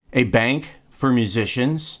A bank for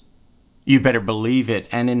musicians? You better believe it.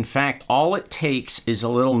 And in fact, all it takes is a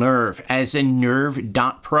little nerve, as in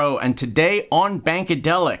nerve.pro. And today on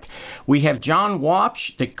Bankadelic, we have John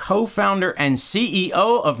Wapsch, the co-founder and CEO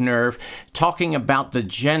of Nerve, talking about the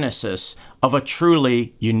genesis of a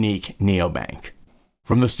truly unique neobank.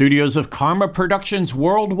 From the studios of Karma Productions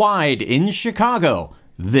Worldwide in Chicago,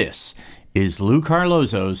 this is Lou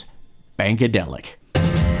Carlozo's Bankadelic.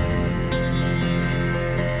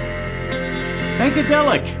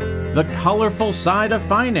 Bankadelic, the colorful side of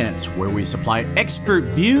finance, where we supply expert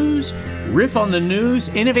views, riff on the news,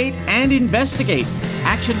 innovate and investigate.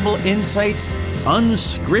 Actionable insights,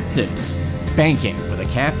 unscripted. Banking with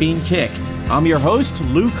a caffeine kick. I'm your host,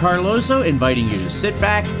 Lou Carlozo, inviting you to sit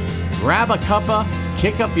back, grab a cuppa,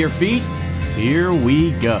 kick up your feet. Here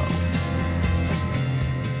we go.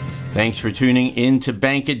 Thanks for tuning in to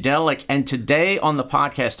Bankadelic. And today on the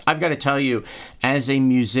podcast, I've got to tell you, as a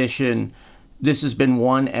musician, this has been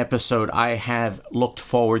one episode I have looked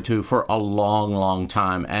forward to for a long, long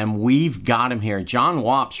time. And we've got him here. John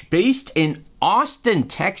Wapsch, based in Austin,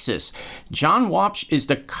 Texas. John Wapsch is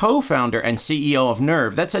the co-founder and CEO of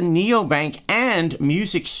Nerve. That's a neobank and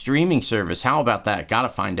music streaming service. How about that? Got to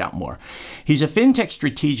find out more. He's a fintech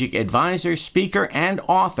strategic advisor, speaker, and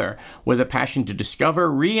author with a passion to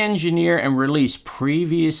discover, re-engineer, and release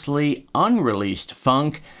previously unreleased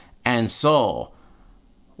funk and soul.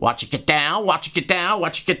 Watch it get down, watch it get down,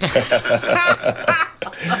 watch it get down.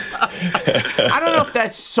 I don't know if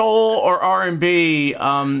that's soul or R&B.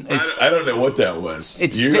 I don't know what that was.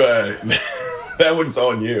 That one's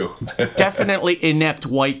on you. Definitely inept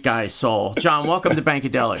white guy soul. John, welcome to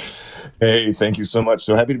Bankadelic. Hey, thank you so much.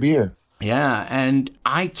 So happy to be here. Yeah, and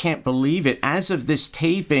I can't believe it. As of this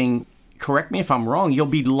taping, correct me if I'm wrong, you'll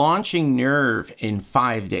be launching Nerve in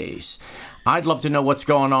 5 days. I'd love to know what's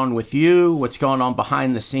going on with you, what's going on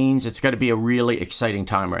behind the scenes. It's got to be a really exciting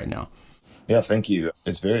time right now. Yeah, thank you.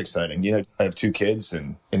 It's very exciting. You know, I have 2 kids,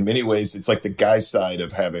 and in many ways, it's like the guy side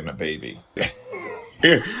of having a baby.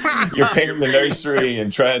 You're painting the nursery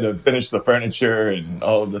and trying to finish the furniture and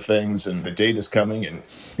all of the things, and the date is coming, and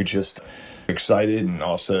you're just excited, and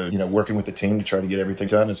also, you know, working with the team to try to get everything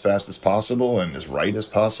done as fast as possible and as right as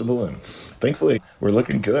possible. And thankfully, we're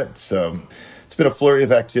looking good. So it's been a flurry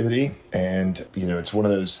of activity, and, you know, it's one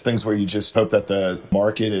of those things where you just hope that the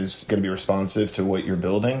market is going to be responsive to what you're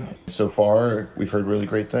building. So far, we've heard really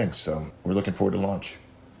great things, so we're looking forward to launch.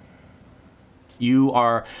 You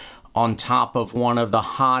are on top of one of the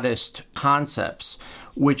hottest concepts,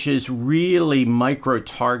 which is really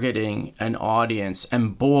micro-targeting an audience.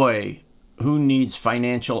 And boy, who needs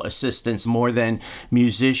financial assistance more than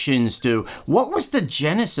musicians do? What was the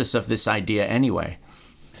genesis of this idea anyway?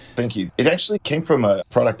 Thank you. It actually came from a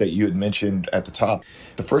product that you had mentioned at the top.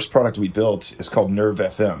 The first product we built is called Nerve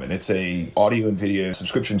FM, and it's a audio and video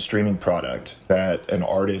subscription streaming product that an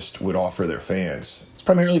artist would offer their fans. It's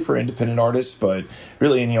primarily for independent artists, but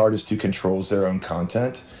really any artist who controls their own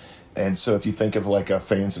content. And so if you think of like a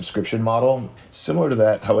fan subscription model, similar to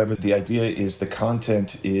that, however, the idea is the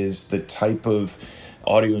content is the type of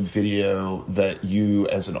audio and video that you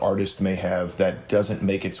as an artist may have that doesn't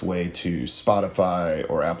make its way to Spotify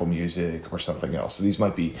or Apple Music or something else. So these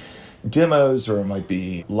might be demos, or it might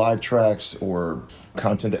be live tracks or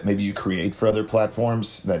content that maybe you create for other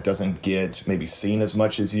platforms that doesn't get maybe seen as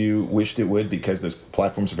much as you wished it would because those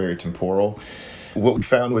platforms are very temporal. What we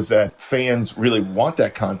found was that fans really want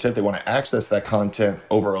that content. They want to access that content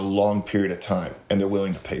over a long period of time, and they're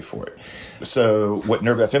willing to pay for it. So what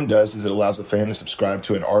Nerve FM does is it allows the fan to subscribe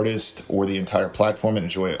to an artist or the entire platform and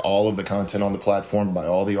enjoy all of the content on the platform by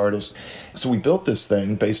all the artists. So we built this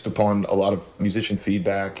thing based upon a lot of musician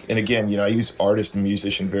feedback. And again, you know, I use artist and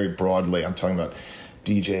musician very broadly. I'm talking about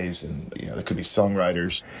DJs and, you know, there could be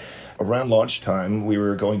songwriters. Around launch time, we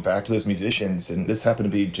were going back to those musicians, and this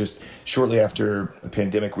happened to be just shortly after the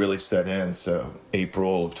pandemic really set in, so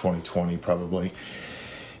April of 2020 probably.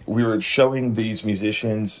 We were showing these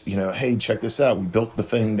musicians, you know, hey, check this out. We built the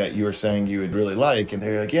thing that you were saying you would really like. And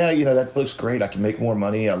they're like, yeah, you know, that looks great. I can make more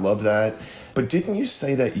money. I love that. But didn't you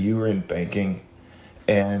say that you were in banking?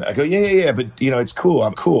 And I go, yeah, but, you know, it's cool.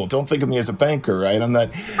 I'm cool. Don't think of me as a banker, right? I'm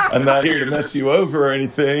not here to mess you over or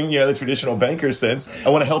anything, you know, the traditional banker sense. I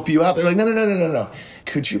want to help you out. They're like, no.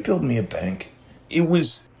 Could you build me a bank? It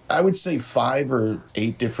was, I would say, 5 or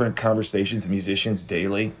 8 different conversations with musicians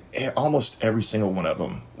daily. Almost every single one of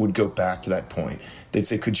them would go back to that point. They'd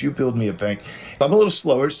say, could you build me a bank? I'm a little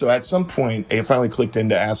slower, so at some point, I finally clicked in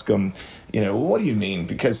to ask them, you know, what do you mean?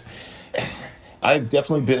 Because I've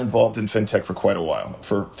definitely been involved in fintech for quite a while,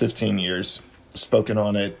 for 15 years, spoken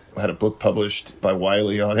on it, had a book published by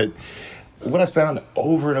Wiley on it. What I found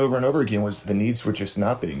over and over and over again was the needs were just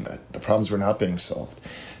not being met. The problems were not being solved.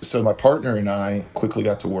 So my partner and I quickly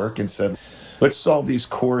got to work and said, let's solve these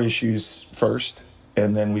core issues first.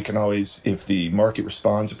 And then we can always, if the market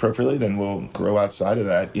responds appropriately, then we'll grow outside of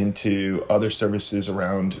that into other services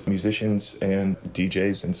around musicians and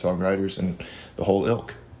DJs and songwriters and the whole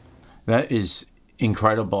ilk. That is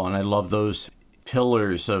incredible. And I love those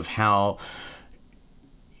pillars of how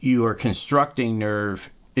you are constructing Nerve.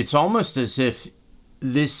 It's almost as if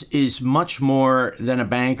this is much more than a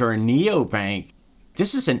bank or a neobank.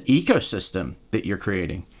 This is an ecosystem that you're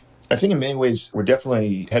creating. I think in many ways, we're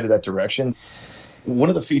definitely headed that direction. One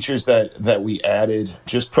of the features that we added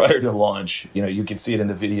just prior to launch, you can see it in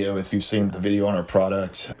the video if you've seen the video on our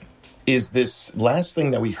product, is this last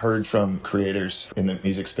thing that we heard from creators in the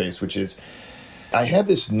music space, which is, I have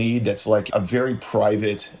this need that's like a very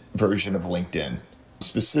private version of LinkedIn,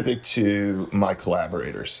 specific to my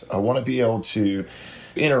collaborators. I want to be able to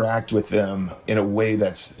interact with them in a way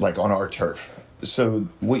that's like on our turf. So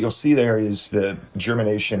what you'll see there is the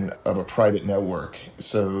germination of a private network.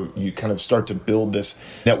 So you kind of start to build this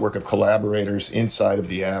network of collaborators inside of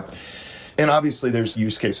the app. And obviously there's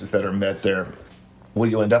use cases that are met there. What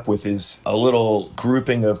you'll end up with is a little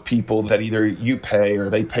grouping of people that either you pay or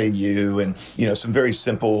they pay you, and some very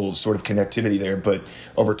simple sort of connectivity there. But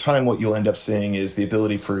over time, what you'll end up seeing is the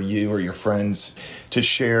ability for you or your friends to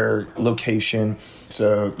share location.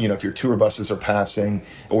 So, if your tour buses are passing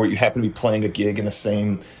or you happen to be playing a gig in the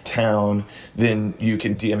same town, then you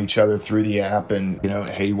can DM each other through the app and,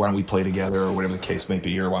 hey, why don't we play together, or whatever the case may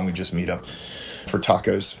be, or why don't we just meet up for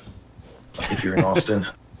tacos if you're in Austin.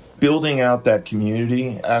 Building out that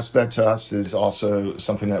community aspect to us is also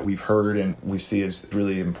something that we've heard and we see as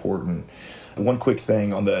really important. One quick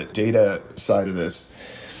thing on the data side of this,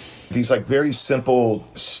 these like very simple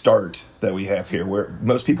start that we have here, where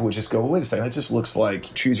most people would just go, well, wait a second, it just looks like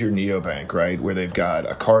choose your neobank, right? Where they've got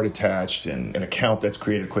a card attached and an account that's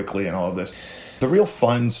created quickly and all of this. The real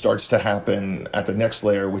fun starts to happen at the next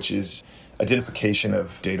layer, which is identification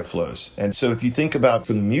of data flows. And so if you think about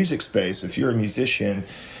from the music space, if you're a musician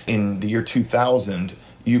in the year 2000,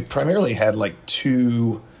 you primarily had like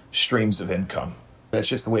two streams of income. That's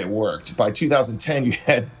just the way it worked. By 2010, you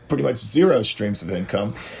had pretty much zero streams of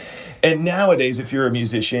income. And nowadays, if you're a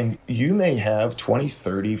musician, you may have 20,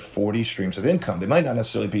 30, 40 streams of income. They might not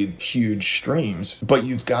necessarily be huge streams, but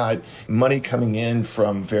you've got money coming in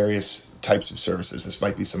from various types of services. This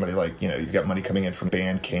might be somebody like, you've got money coming in from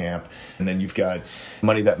Bandcamp, and then you've got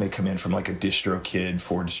money that may come in from like a DistroKid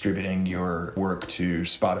for distributing your work to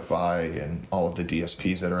Spotify and all of the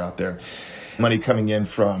DSPs that are out there. Money coming in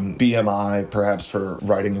from BMI, perhaps for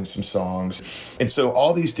writing some songs. And so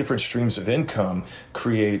all these different streams of income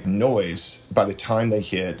create noise by the time they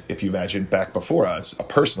hit, if you imagine back before us, a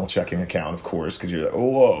personal checking account, of course, because you're like, oh,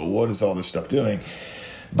 whoa, what is all this stuff doing?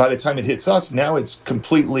 By the time it hits us, now it's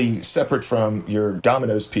completely separate from your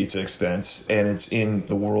Domino's pizza expense, and it's in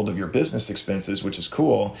the world of your business expenses, which is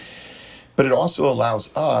cool. But it also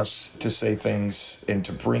allows us to say things and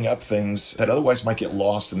to bring up things that otherwise might get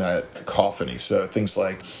lost in that cacophony. So things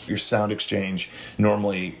like your sound exchange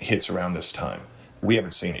normally hits around this time. We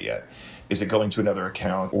haven't seen it yet. Is it going to another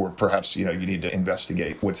account, or perhaps, you need to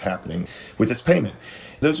investigate what's happening with this payment?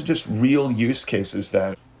 Those are just real use cases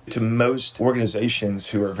that to most organizations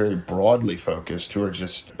who are very broadly focused, who are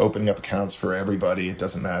just opening up accounts for everybody, it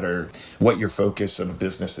doesn't matter what your focus of a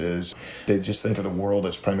business is. They just think of the world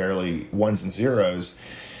as primarily ones and zeros.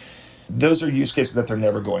 Those are use cases that they're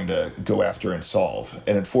never going to go after and solve.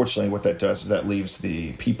 And unfortunately, what that does is that leaves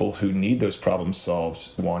the people who need those problems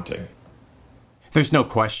solved wanting. There's no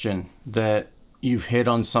question that you've hit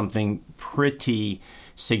on something pretty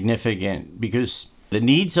significant, because the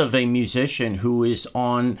needs of a musician who is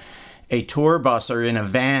on a tour bus or in a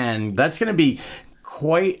van, that's going to be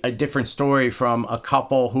quite a different story from a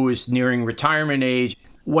couple who is nearing retirement age.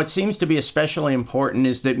 What seems to be especially important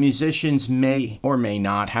is that musicians may or may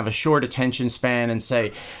not have a short attention span and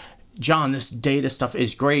say, John, this data stuff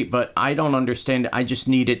is great, but I don't understand it. I just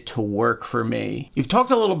need it to work for me. You've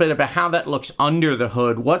talked a little bit about how that looks under the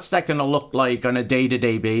hood. What's that going to look like on a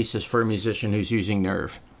day-to-day basis for a musician who's using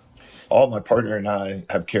Nerve? All my partner and I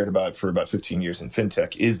have cared about for about 15 years in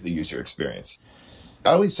fintech is the user experience. I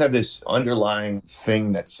always have this underlying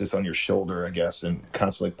thing that sits on your shoulder, I guess, and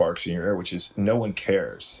constantly barks in your ear, which is no one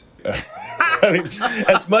cares. I mean,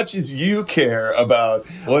 as much as you care about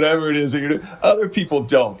whatever it is that you're doing, other people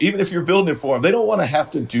don't. Even if you're building it for them, they don't want to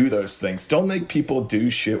have to do those things. Don't make people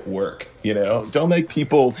do shit work, Don't make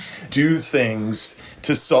people do things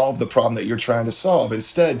to solve the problem that you're trying to solve.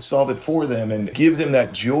 Instead, solve it for them and give them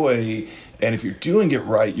that joy And if you're doing it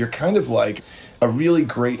right, you're kind of like a really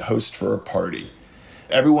great host for a party.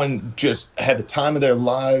 Everyone just had the time of their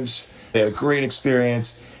lives. They had a great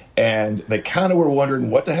experience. And they kind of were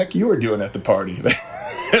wondering what the heck you were doing at the party.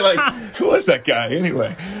 They're like, who was that guy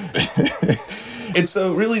anyway? And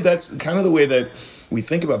so really that's kind of the way that we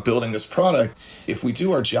think about building this product. If we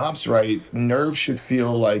do our jobs right, Nerve should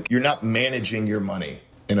feel like you're not managing your money.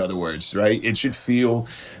 In other words, right? It should feel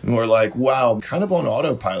more like, wow, I'm kind of on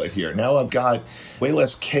autopilot here. Now I've got way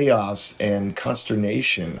less chaos and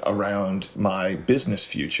consternation around my business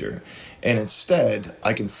future. And instead,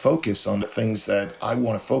 I can focus on the things that I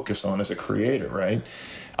want to focus on as a creator, right?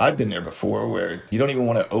 I've been there before where you don't even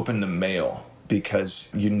want to open the mail because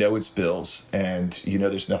you know it's bills and you know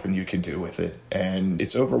there's nothing you can do with it. And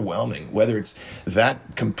it's overwhelming, whether it's that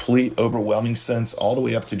complete overwhelming sense all the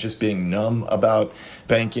way up to just being numb about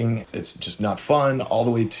banking. It's just not fun, all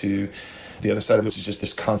the way to the other side of it is just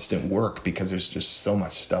this constant work because there's just so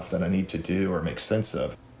much stuff that I need to do or make sense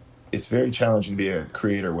of. It's very challenging to be a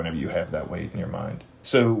creator whenever you have that weight in your mind.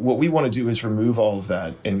 So what we want to do is remove all of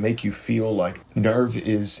that and make you feel like Nerve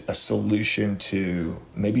is a solution to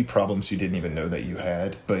maybe problems you didn't even know that you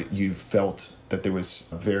had, but you felt that there was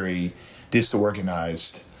a very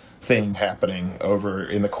disorganized thing happening over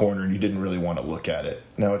in the corner and you didn't really want to look at it.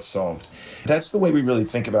 Now it's solved. That's the way we really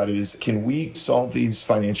think about it is, can we solve these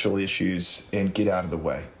financial issues and get out of the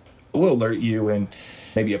way? We'll alert you when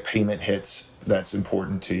maybe a payment hits that's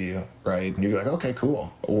important to you, right? And you're like, okay,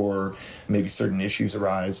 cool. Or maybe certain issues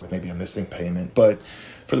arise, maybe a missing payment. But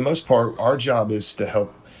for the most part, our job is to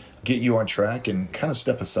help get you on track and kind of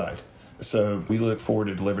step aside. So we look forward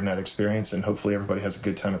to delivering that experience and hopefully everybody has a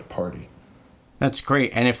good time at the party. That's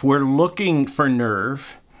great. And if we're looking for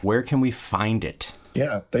Nerve, where can we find it?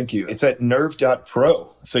 Yeah, thank you. It's at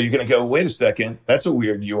nerve.pro. So you're going to go, wait a second, that's a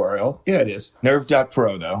weird URL. Yeah, it is.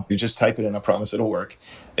 Nerve.pro, though. You just type it in, I promise it'll work.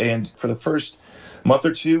 And for the first month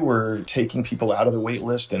or two, we're taking people out of the wait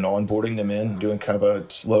list and onboarding them in, doing kind of a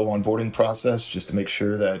slow onboarding process just to make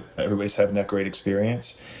sure that everybody's having that great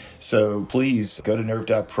experience. So please go to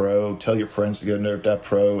nerve.pro, tell your friends to go to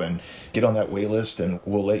nerve.pro and get on that wait list, and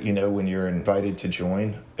we'll let you know when you're invited to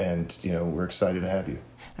join. And, we're excited to have you.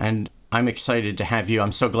 And I'm excited to have you.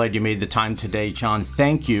 I'm so glad you made the time today, John.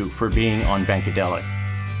 Thank you for being on Bankadelic.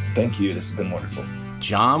 Thank you. This has been wonderful.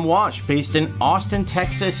 John Walsh, based in Austin,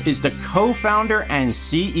 Texas, is the co-founder and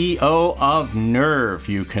CEO of Nerve.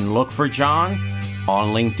 You can look for John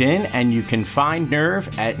on LinkedIn, and you can find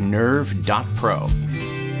Nerve at nerve.pro.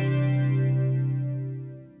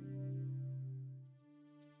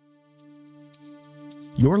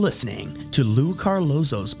 You're listening to Lou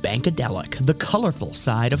Carlozo's Bankadelic, the colorful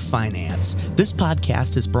side of finance. This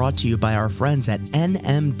podcast is brought to you by our friends at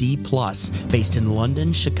NMD Plus, based in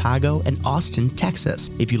London, Chicago, and Austin,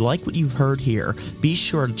 Texas. If you like what you've heard here, be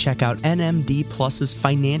sure to check out NMD Plus's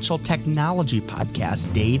financial technology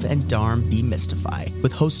podcast, Dave and Dharm Demystify,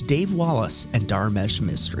 with hosts Dave Wallace and Dharmesh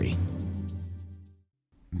Mistry.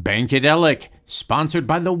 Bankadelic, sponsored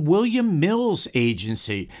by the William Mills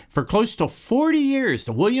Agency. For close to 40 years,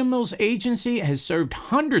 the William Mills Agency has served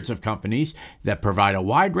hundreds of companies that provide a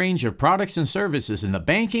wide range of products and services in the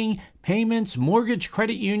banking, payments, mortgage,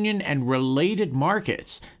 credit union, and related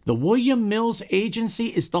markets. The William Mills Agency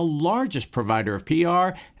is the largest provider of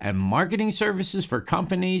PR and marketing services for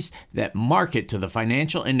companies that market to the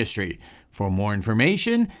financial industry. For more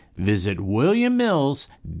information, visit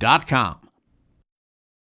williammills.com.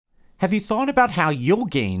 Have you thought about how you'll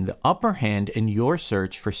gain the upper hand in your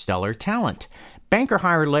search for stellar talent? Banker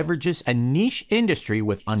Hire leverages a niche industry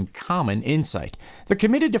with uncommon insight. They're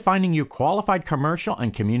committed to finding you qualified commercial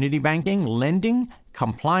and community banking, lending,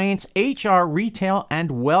 compliance, HR, retail,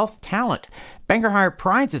 and wealth talent. Banker Hire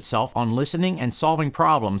prides itself on listening and solving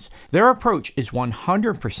problems. Their approach is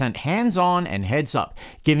 100% hands-on and heads-up,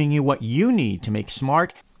 giving you what you need to make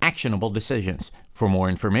smart, actionable decisions. For more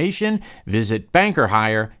information, visit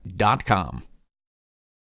bankerhire.com.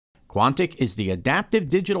 Quantic is the adaptive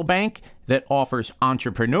digital bank that offers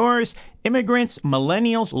entrepreneurs, immigrants,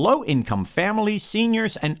 millennials, low-income families,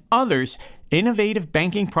 seniors, and others innovative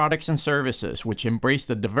banking products and services which embrace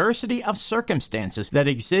the diversity of circumstances that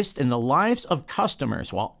exist in the lives of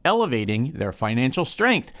customers while elevating their financial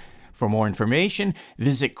strength. For more information,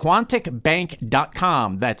 visit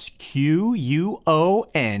quanticbank.com. That's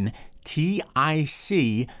QUONTIC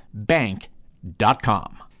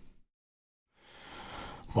bank.com.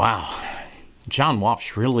 Wow. John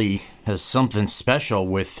Walsh really has something special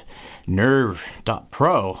with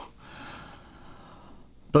Nerve.pro.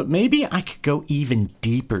 But maybe I could go even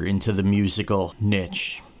deeper into the musical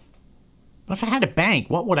niche. If I had a bank,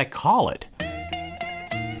 what would I call it?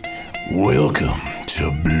 Welcome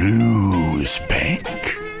to Blues Bank.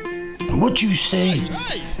 What you say?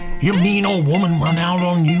 Your mean old woman run out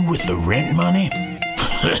on you with the rent money?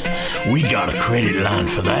 We got a credit line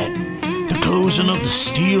for that. The closing of the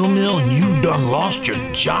steel mill and you done lost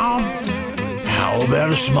your job? How about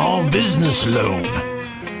a small business loan?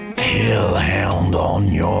 Hellhound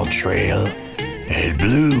on your trail? At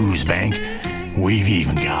Blues Bank, we've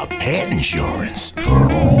even got pet insurance.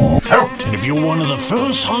 And if you're one of the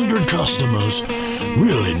first 100 customers,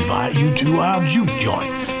 we'll invite you to our juke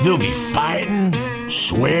joint. There'll be fighting,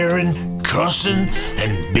 swearing, cussing,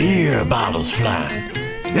 and beer bottles flying.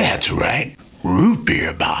 That's right, root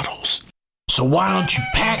beer bottles. So why don't you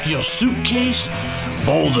pack your suitcase,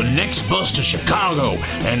 board the next bus to Chicago,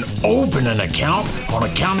 and open an account on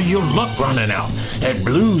account of your luck running out at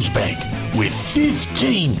Blues Bank with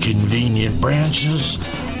 15 convenient branches,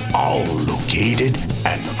 all located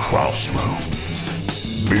at the crossroads.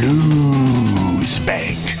 Blues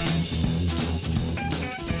Bank.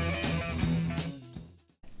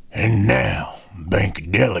 And now,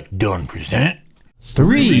 Bankadelic done present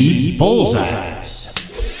 3 Bullseyes.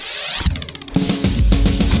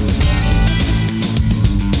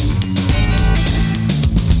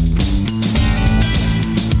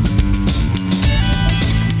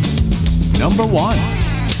 Number 1.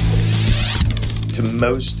 To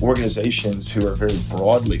most organizations who are very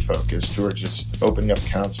broadly focused, who are just opening up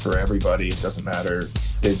accounts for everybody, it doesn't matter.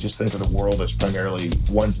 They just think of the world as primarily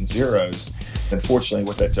ones and zeros. Unfortunately,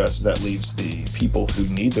 what that does is that leaves the people who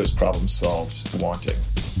need those problems solved wanting.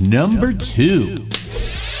 Number 2.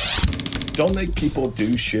 Don't make people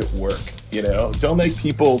do shit work, Don't make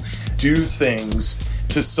people do things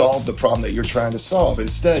to solve the problem that you're trying to solve.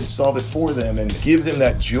 Instead, solve it for them and give them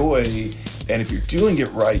that joy. And if you're doing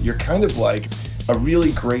it right, you're kind of like a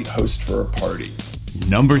really great host for a party.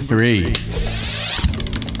 Number 3.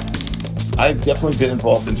 I've definitely been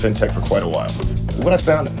involved in fintech for quite a while. What I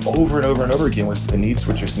found over and over and over again was the needs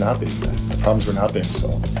were just not being met. The problems were not being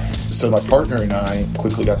solved. So my partner and I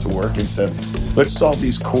quickly got to work and said, let's solve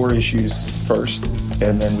these core issues first.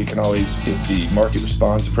 And then we can always, if the market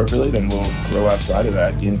responds appropriately, then we'll grow outside of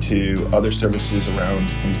that into other services around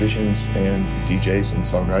musicians and DJs and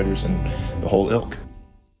songwriters and the whole ilk.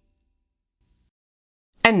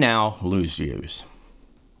 And now, Lose Views.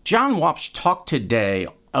 John Wapsch talked today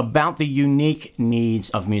about the unique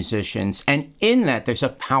needs of musicians, and in that there's a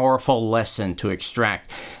powerful lesson to extract.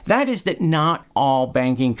 That is that not all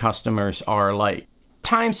banking customers are alike.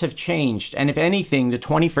 Times have changed, and if anything, the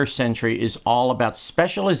 21st century is all about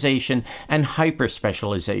specialization and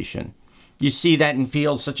hyper-specialization. You see that in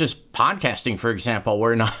fields such as podcasting, for example,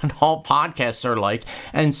 where not all podcasts are alike,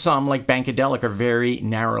 and some, like Bankadelic, are very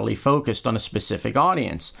narrowly focused on a specific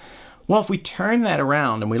audience. Well, if we turn that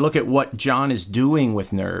around and we look at what John is doing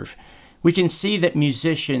with Nerve, we can see that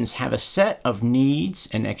musicians have a set of needs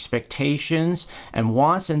and expectations and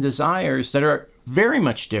wants and desires that are very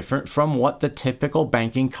much different from what the typical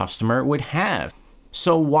banking customer would have.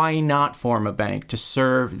 So why not form a bank to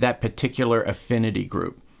serve that particular affinity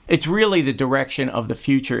group? It's really the direction of the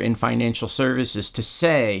future in financial services to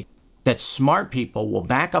say that smart people will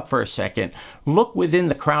back up for a second, look within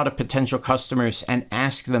the crowd of potential customers and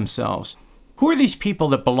ask themselves, who are these people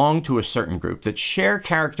that belong to a certain group that share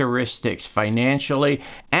characteristics financially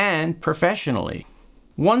and professionally?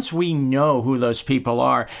 Once we know who those people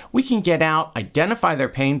are, we can get out, identify their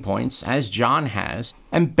pain points, as John has,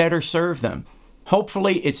 and better serve them.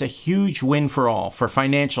 Hopefully, it's a huge win for all, for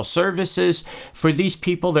financial services, for these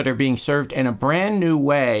people that are being served in a brand new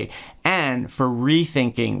way, and for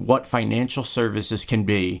rethinking what financial services can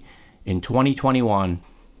be in 2021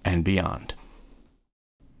 and beyond.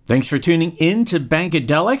 Thanks for tuning in to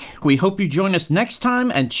Bankadelic. We hope you join us next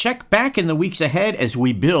time and check back in the weeks ahead as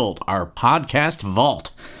we build our podcast vault.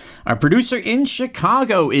 Our producer in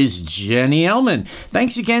Chicago is Jenny Ellman.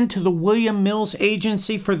 Thanks again to the William Mills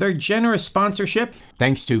Agency for their generous sponsorship.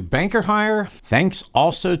 Thanks to Banker Hire. Thanks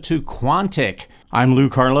also to Quantic. I'm Lou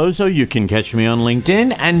Carlozo. You can catch me on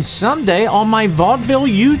LinkedIn and someday on my vaudeville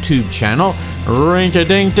YouTube channel,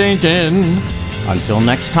 Rink-a-dink-dink-din. Until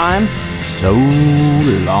next time, so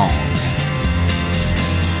long.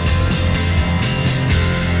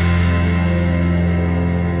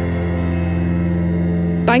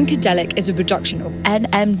 Bankadelic is a production of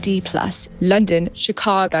NMD+, London,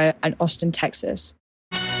 Chicago, and Austin, Texas.